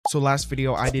So last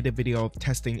video, I did a video of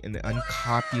testing an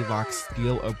UNCOPYLOCKED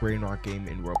Steal a Brainrot game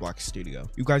in Roblox Studio.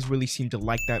 You guys really seem to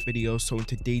like that video, so in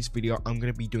today's video, I'm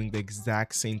going to be doing the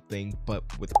exact same thing, but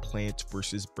with Plants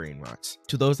vs Brainrots.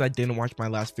 To those that didn't watch my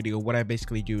last video, what I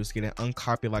basically do is get an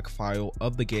UNCOPYLOCKED file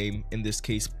of the game, in this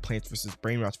case, Plants vs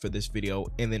Brainrots for this video,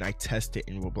 and then I test it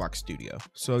in Roblox Studio.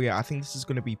 So yeah, I think this is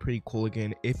going to be pretty cool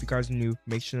again. If you guys are new,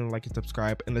 make sure to like and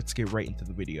subscribe, and let's get right into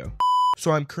the video.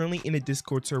 So I'm currently in a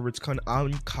Discord server. It's called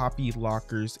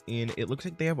UNCOPYLOCKED, and it looks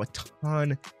like they have a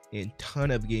ton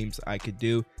of games I could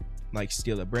do, like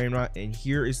Steal a Brainrot, and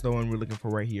here is the one we're looking for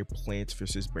right here, Plants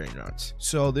vs Brainrots.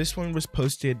 So this one was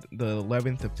posted the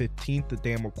 11th to 15th, the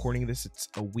day I'm recording this. It's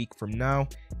a week from now,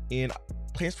 and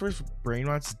Plants vs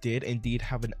Brainrots did indeed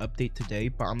have an update today,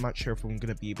 but I'm not sure if I'm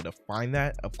going to be able to find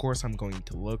that. Of course, I'm going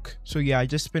to look. So yeah, I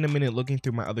just spent a minute looking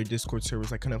through my other Discord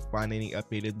servers. I couldn't find any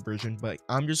updated version, but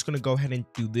I'm just going to go ahead and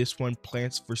do this one,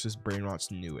 Plants vs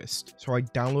Brainrots newest. So I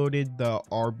downloaded the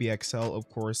RBXL, of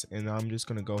course, and I'm just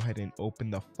going to go ahead and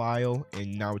open the file,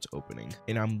 and now it's opening.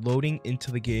 And I'm loading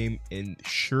into the game, and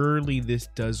surely this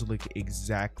does look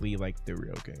exactly like the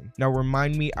real game. Now,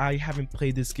 remind me, I haven't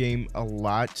played this game a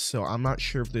lot, so I'm not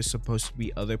sure if there's supposed to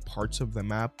be other parts of the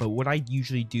map, but what I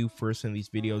usually do first in these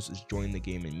videos is join the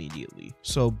game immediately.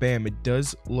 So bam, it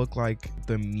does look like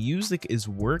the music is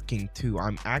working too.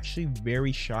 I'm actually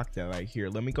very shocked that I hear.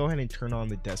 Let me go ahead and turn on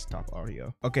the desktop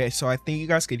audio. Okay, so I think you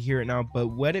guys could hear it now, but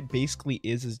what it basically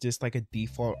is just like a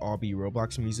default obby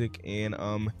Roblox music, and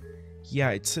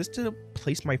yeah, it says to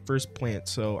place my first plant,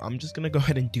 so I'm just gonna go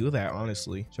ahead and do that,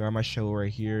 honestly. So I have my show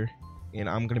right here, and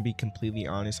I'm gonna be completely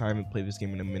honest, I haven't played this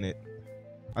game in a minute.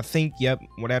 I think, yep,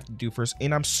 what I have to do first,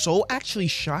 and I'm so actually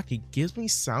shocked, it gives me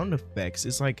sound effects.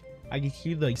 It's like I can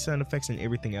hear the sound effects and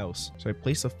everything else. So I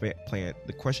place a plant.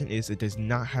 The question is, it does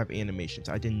not have animations.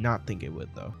 I did not think it would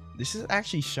though. This is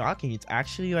actually shocking. It's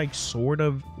actually like sort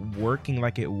of working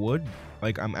like it would.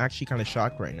 Like, I'm actually kind of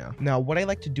shocked right now. Now, what I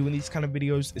like to do in these kind of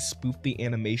videos is spoof the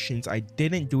animations. I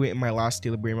didn't do it in my last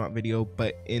Steal a Brainrot video,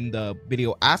 but in the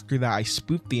video after that, I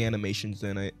spoofed the animations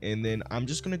in it. And then I'm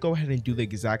just going to go ahead and do the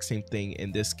exact same thing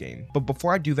in this game. But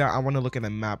before I do that, I want to look at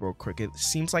the map real quick. It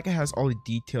seems like it has all the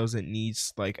details it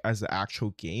needs, like as the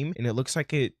actual game. And it looks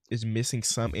like it is missing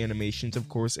some animations, of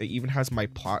course. It even has my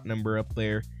plot number up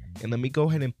there. And let me go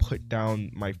ahead and put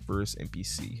down my first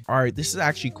NPC. All right, this is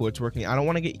actually cool. It's working. I don't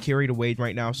want to get carried away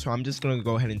right now, so I'm just going to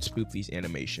go ahead and spoof these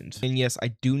animations. And yes,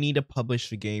 I do need to publish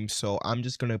the game, so I'm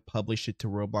just going to publish it to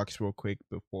Roblox real quick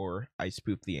before I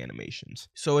spoof the animations.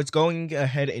 So it's going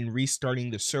ahead and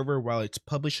restarting the server while it's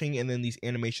publishing, and then these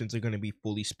animations are going to be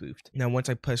fully spoofed. Now, once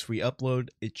I press re-upload,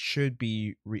 it should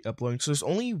be re-uploading. So there's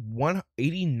only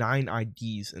 189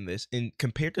 IDs in this, and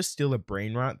compared to Steal a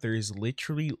Brainrot, there is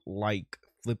literally like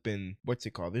flipping, what's it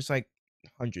called, there's like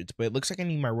hundreds, but it looks like I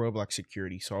need my Roblox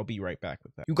security, so I'll be right back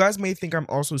with that. You guys may think I'm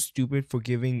also stupid for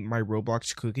giving my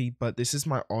Roblox cookie, but this is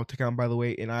my alt account, by the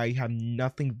way, and I have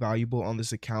nothing valuable on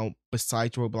this account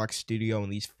besides Roblox Studio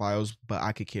and these files, but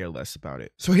I could care less about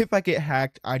it. So if I get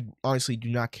hacked, I honestly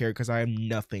do not care because I have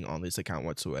nothing on this account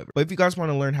whatsoever. But if you guys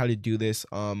want to learn how to do this,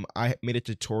 I made a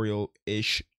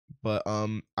tutorial-ish, but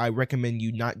I recommend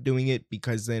you not doing it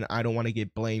because then I don't want to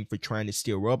get blamed for trying to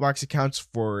steal Roblox accounts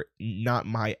for not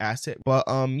my asset. But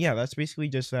yeah, that's basically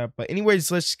just that. But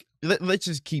anyways, let's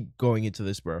just keep going into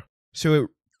this, bro. So it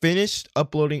finished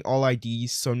uploading all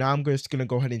IDs, so now I'm just gonna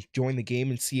go ahead and join the game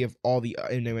and see if all the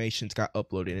animations got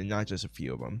uploaded and not just a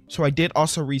few of them. So I did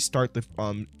also restart the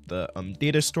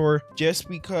data store just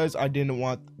because I didn't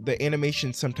want the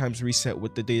animations sometimes reset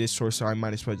with the data store, so I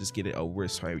might as well just get it over,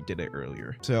 so I did it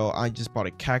earlier. So I just bought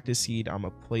a cactus seed. I'm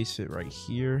gonna place it right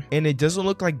here, and it doesn't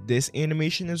look like this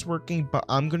animation is working, but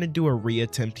I'm gonna do a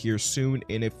reattempt here soon,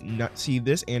 and if not, see,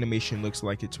 this animation looks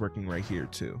like it's working right here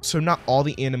too. So not all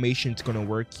the animations gonna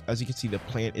work. As you can see, the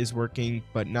plant is working,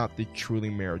 but not the truly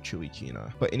Mero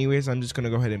Chulichina. But anyways, I'm just gonna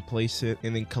go ahead and place it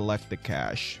and then collect the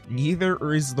cash. Neither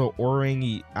is the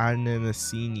Orangi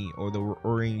Ananasini or the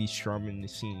Orangi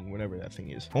Stramanasini, whatever that thing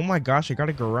is. Oh my gosh, I got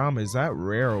a Garama. Is that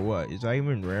rare or what? Is that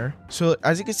even rare? So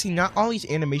as you can see, not all these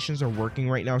animations are working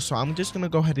right now, so I'm just gonna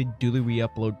go ahead and do the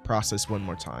re-upload process one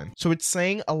more time. So it's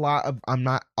saying a lot of I'm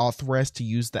not authorized to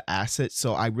use the asset,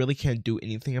 so I really can't do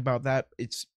anything about that.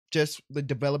 It's just the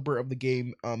developer of the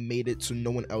game made it so no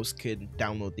one else could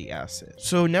download the asset.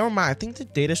 So never mind, I think the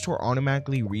data store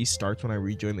automatically restarts when I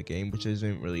rejoin the game, which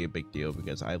isn't really a big deal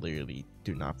because I literally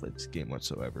do not play this game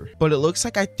whatsoever. But it looks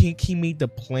like I think he made the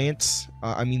plants,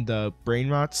 the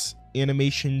Brainrots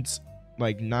animations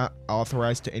like not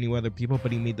authorized to any other people,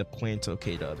 but he made the plants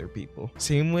okay to other people.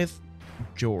 Same with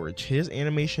George. His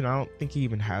animation, I don't think he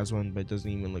even has one, but it doesn't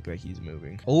even look like he's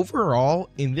moving. Overall,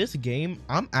 in this game,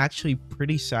 I'm actually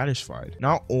pretty satisfied.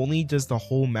 Not only does the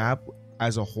whole map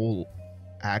as a whole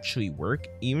actually work,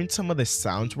 even some of the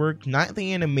sounds work, not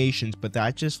the animations, but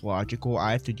that's just logical.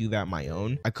 I have to do that on my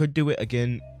own. I could do it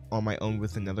again on my own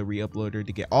with another re-uploader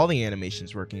to get all the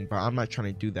animations working, but I'm not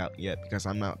trying to do that yet because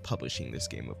I'm not publishing this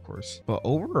game, of course. But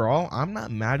overall, I'm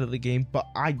not mad at the game, but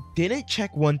I didn't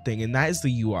check one thing, and that is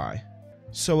the UI.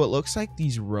 So it looks like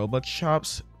these Roblox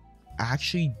shops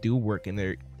actually do work in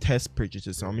their test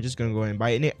purchases, so I'm just gonna go ahead and buy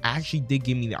it, and it actually did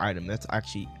give me the item. That's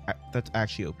actually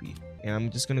OP. And I'm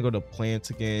just gonna go to plants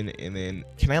again, and then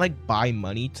can I like buy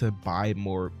money to buy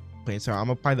more plants? So I'm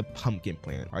gonna buy the pumpkin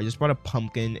plant. I just bought a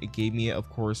pumpkin, it gave me it, of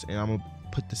course, and I'm gonna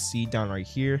put the seed down right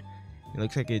here. It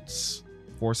looks like it's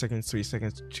 4 seconds, 3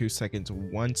 seconds, 2 seconds,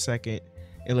 1 second.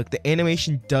 And look, the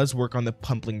animation does work on the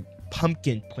pumpkin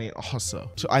plant also.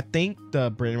 So I think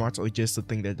the Brainrots are just the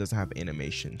thing that doesn't have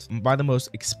animations. I'm buy the most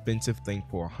expensive thing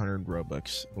for 100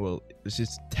 Robux. Well, it's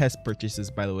just test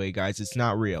purchases, by the way, guys. It's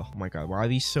not real. Oh my god, why are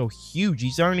these so huge?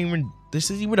 These aren't even,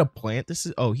 this is even a plant. This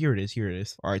is, oh, here it is, here it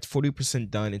is. All right, it's 40%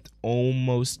 done. It's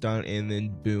almost done, and then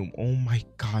boom. Oh my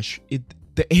gosh,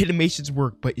 the animations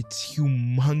work, but it's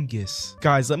humongous.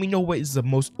 Guys, let me know what is the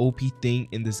most OP thing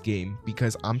in this game,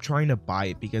 because I'm trying to buy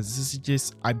it, because this is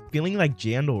just, I'm feeling like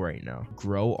Jandal right now.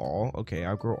 Grow all. Okay,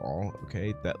 I'll grow all.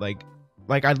 Okay, that like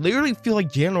I literally feel like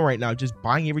Jandal right now, just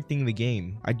buying everything in the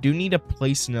game. I do need to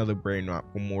place another Brainrot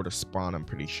for more to spawn, I'm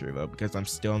pretty sure, though, because I'm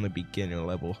still on the beginner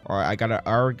level. All right, I got an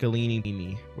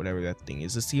Argalini, whatever that thing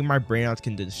is. Let's see if my Brainrots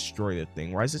can destroy the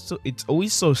thing. Why is it so, it's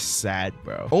always so sad,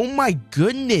 bro. Oh my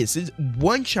goodness, it's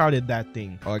one-shotted that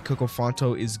thing. All right,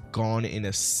 Cocofonto is gone in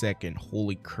a second.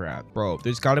 Holy crap. Bro,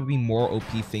 there's got to be more OP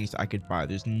things I could buy.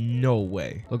 There's no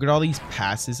way. Look at all these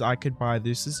passes I could buy.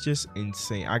 This is just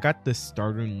insane. I got the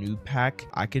starter new pack.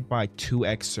 I could buy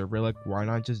 2x server. Like, why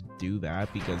not just do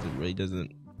that? Because it really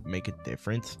doesn't make a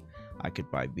difference. I could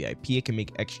buy VIP. It can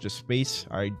make extra space.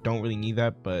 I don't really need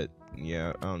that, but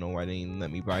yeah, I don't know why they didn't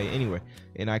let me buy it anyway.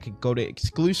 And I could go to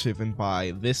exclusive and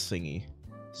buy this thingy.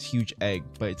 It's huge egg,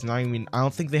 but it's not even, I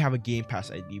don't think they have a game pass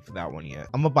ID for that one yet.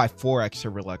 I'm gonna buy 4x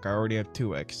server. Like, I already have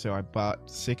 2x, so I bought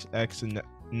 6x, and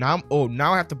now, oh,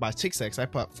 now I have to buy 6x. I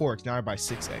bought 4x, now I buy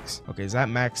 6x. Okay, is that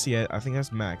max yet? I think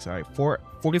that's max. All right,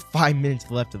 45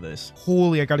 minutes left of this.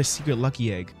 Holy, I got a secret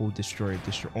lucky egg. Oh, destroy it.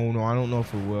 Oh no, I don't know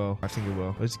if it will. I think it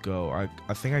will. Let's go.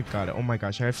 I think I got it. Oh my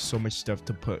gosh, I have so much stuff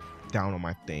to put down on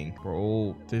my thing,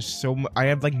 bro. There's so much. I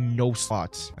have like no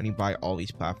slots. I need to buy all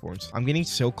these platforms. I'm getting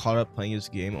so caught up playing this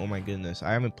game. Oh my goodness,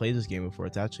 I haven't played this game before.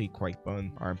 It's actually quite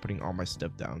fun. All right, I'm putting all my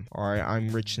stuff down. All right,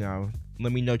 I'm rich now.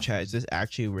 Let me know, chat, is this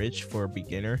actually rich for a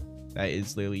beginner? That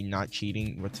is literally not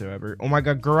cheating whatsoever. Oh my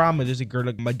god, Garama, there's a girl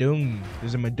like Madung.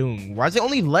 There's a Madung. Why is it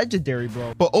only legendary,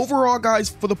 bro? But overall, guys,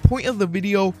 for the point of the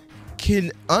video,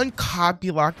 can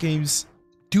UNCOPYLOCKED games,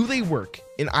 do they work?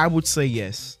 And I would say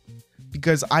yes,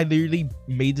 because I literally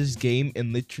made this game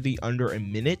in literally under a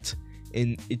minute,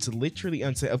 and it's literally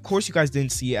unsafe. Of course, you guys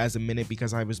didn't see it as a minute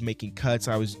because I was making cuts,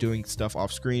 I was doing stuff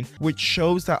off screen, which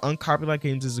shows that UNCOPYLOCKED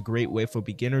games is a great way for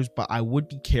beginners, but I would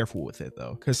be careful with it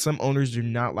though, because some owners do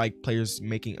not like players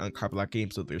making UNCOPYLOCKED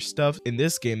games with their stuff. In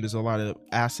this game, there's a lot of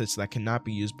assets that cannot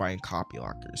be used by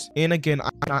UNCOPYLOCKERs. And again,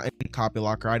 I'm not an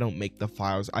UNCOPYLOCKER, I don't make the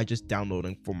files, I just download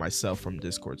them for myself from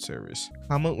Discord servers.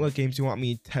 Comment what games you want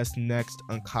me to test next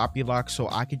UNCOPYLOCKED so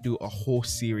I could do a whole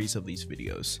series of these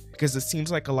videos, because it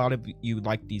seems like a lot of you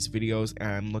like these videos, and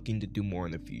I'm looking to do more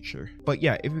in the future. But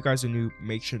yeah, if you guys are new,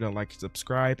 make sure to like and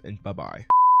subscribe, and bye bye.